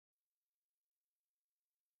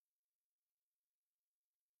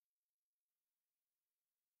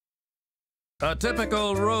A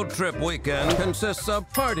typical road trip weekend consists of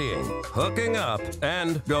partying, hooking up,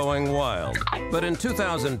 and going wild. But in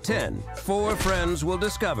 2010, 4 friends will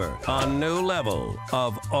discover a new level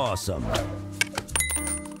of awesome.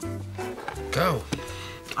 Go.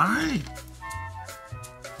 All right.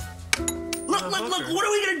 Look, what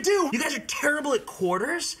are we gonna do? You guys are terrible at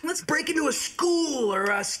quarters. Let's break into a school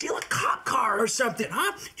or steal a cop car or something,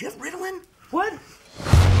 huh? Do you have Ritalin? What?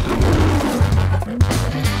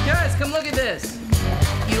 Guys, come look at this.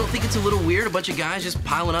 You don't think it's a little weird, a bunch of guys just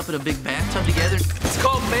piling up in a big bathtub together? It's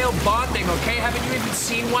called male bonding, okay? Haven't you even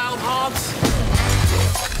seen Wild Hogs?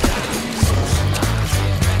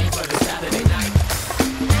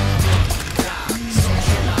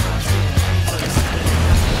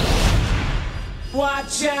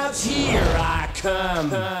 Watch out, here I come.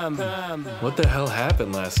 What the hell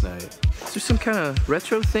happened last night? Is there some kind of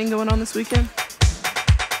retro thing going on this weekend?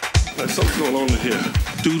 There's something going on in here.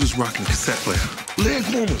 Dude is rocking cassette player. Leg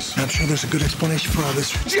warmers. I'm sure there's a good explanation for all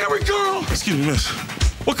this. Jerry girl! Excuse me, miss.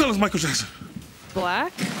 What color is Michael Jackson?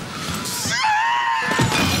 Black?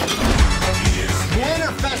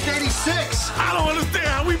 Winter Fest 86! I don't understand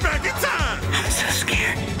how we back in time. I'm so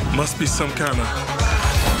scared. Must be some kind of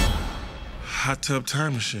hot tub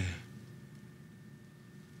time machine.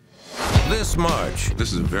 This March,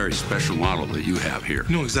 This is a very special model that you have here.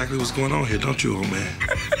 You know exactly what's going on here, don't you, old man?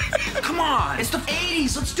 Come on, it's the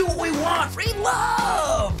 80s. Let's do what we want. Free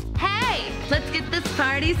love. Hey, let's get this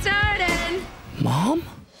party started. Mom?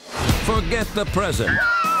 forget the present.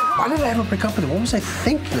 Why did I ever break up with him? What was I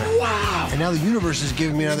thinking? Wow. And now the universe is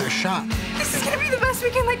giving me another shot. This is gonna be the best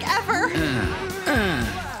weekend like ever.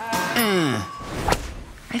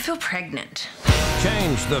 I feel pregnant.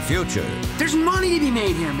 Change the future. There's money to be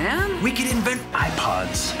made here, man. We could invent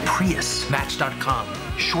iPods, Prius, Match.com,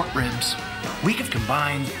 short ribs. We could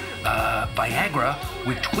combine Viagra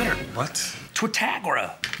with Twitter. What?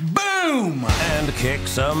 Twitagra. Boom! And kick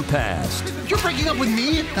some past. You're breaking up with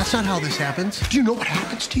me? That's not how this happens. Do you know what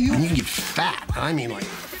happens to you when you get fat? I mean, like,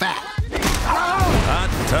 fat.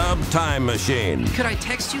 Hot Tub Time Machine. Could I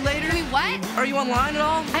text you later? Wait, what? Are you online at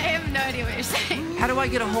all? I have no idea what you're saying. How do I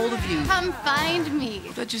get a hold of you? Come find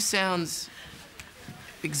me. That just sounds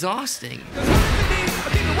exhausting.